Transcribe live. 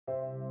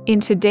In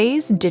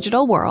today's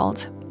digital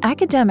world,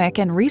 academic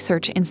and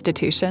research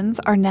institutions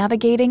are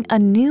navigating a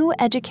new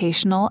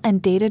educational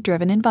and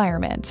data-driven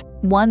environment,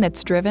 one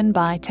that's driven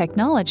by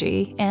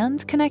technology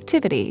and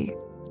connectivity.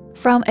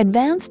 From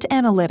advanced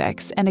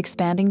analytics and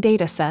expanding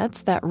data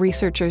sets that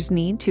researchers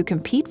need to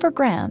compete for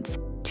grants,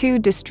 to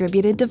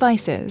distributed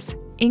devices,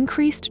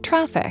 increased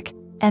traffic,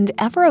 and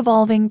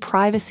ever-evolving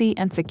privacy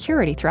and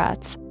security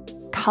threats,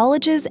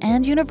 colleges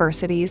and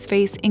universities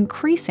face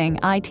increasing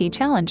IT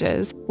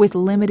challenges with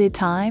limited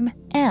time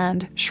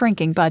and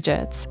shrinking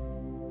budgets.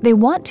 They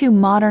want to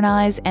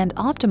modernize and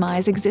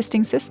optimize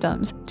existing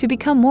systems to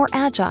become more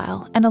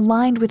agile and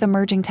aligned with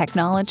emerging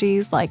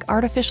technologies like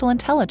artificial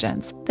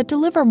intelligence that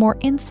deliver more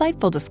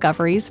insightful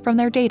discoveries from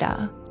their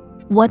data.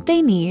 What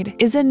they need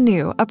is a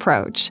new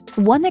approach,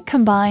 one that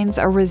combines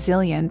a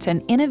resilient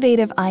and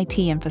innovative IT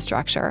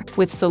infrastructure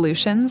with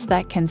solutions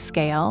that can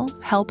scale,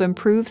 help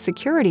improve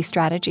security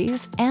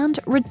strategies, and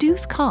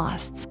reduce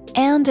costs,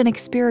 and an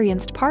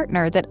experienced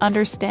partner that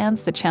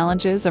understands the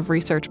challenges of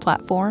research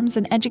platforms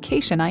and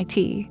education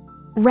IT.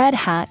 Red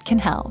Hat can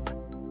help.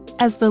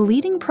 As the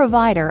leading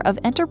provider of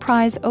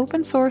enterprise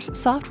open-source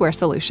software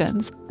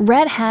solutions,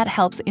 Red Hat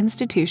helps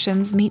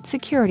institutions meet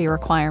security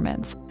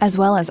requirements, as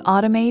well as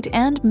automate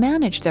and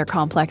manage their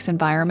complex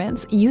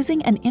environments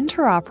using an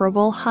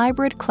interoperable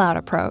hybrid cloud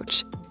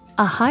approach.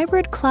 A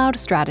hybrid cloud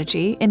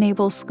strategy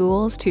enables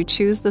schools to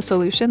choose the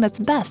solution that's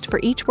best for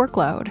each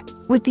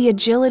workload, with the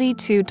agility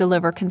to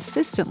deliver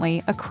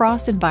consistently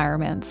across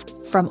environments,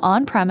 from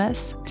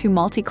on-premise to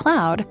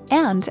multi-cloud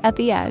and at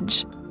the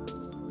edge.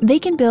 They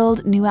can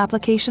build new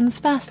applications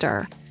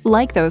faster,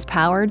 like those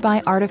powered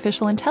by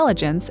artificial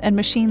intelligence and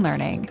machine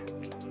learning,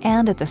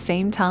 and at the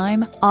same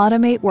time,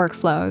 automate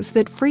workflows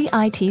that free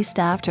IT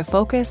staff to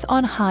focus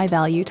on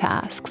high-value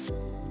tasks.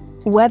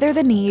 Whether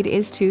the need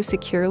is to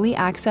securely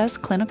access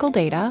clinical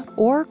data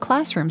or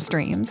classroom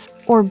streams,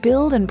 or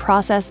build and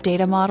process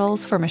data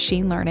models for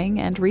machine learning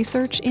and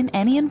research in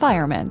any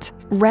environment,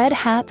 Red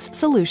Hat's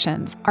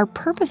solutions are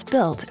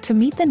purpose-built to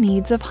meet the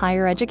needs of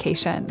higher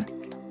education.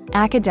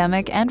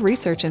 Academic and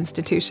research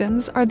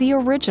institutions are the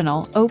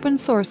original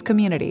open-source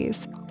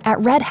communities. At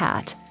Red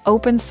Hat,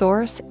 open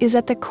source is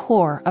at the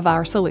core of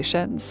our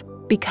solutions.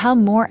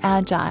 Become more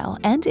agile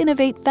and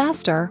innovate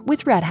faster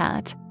with Red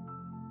Hat.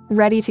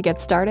 Ready to get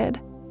started?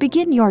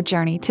 Begin your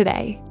journey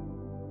today.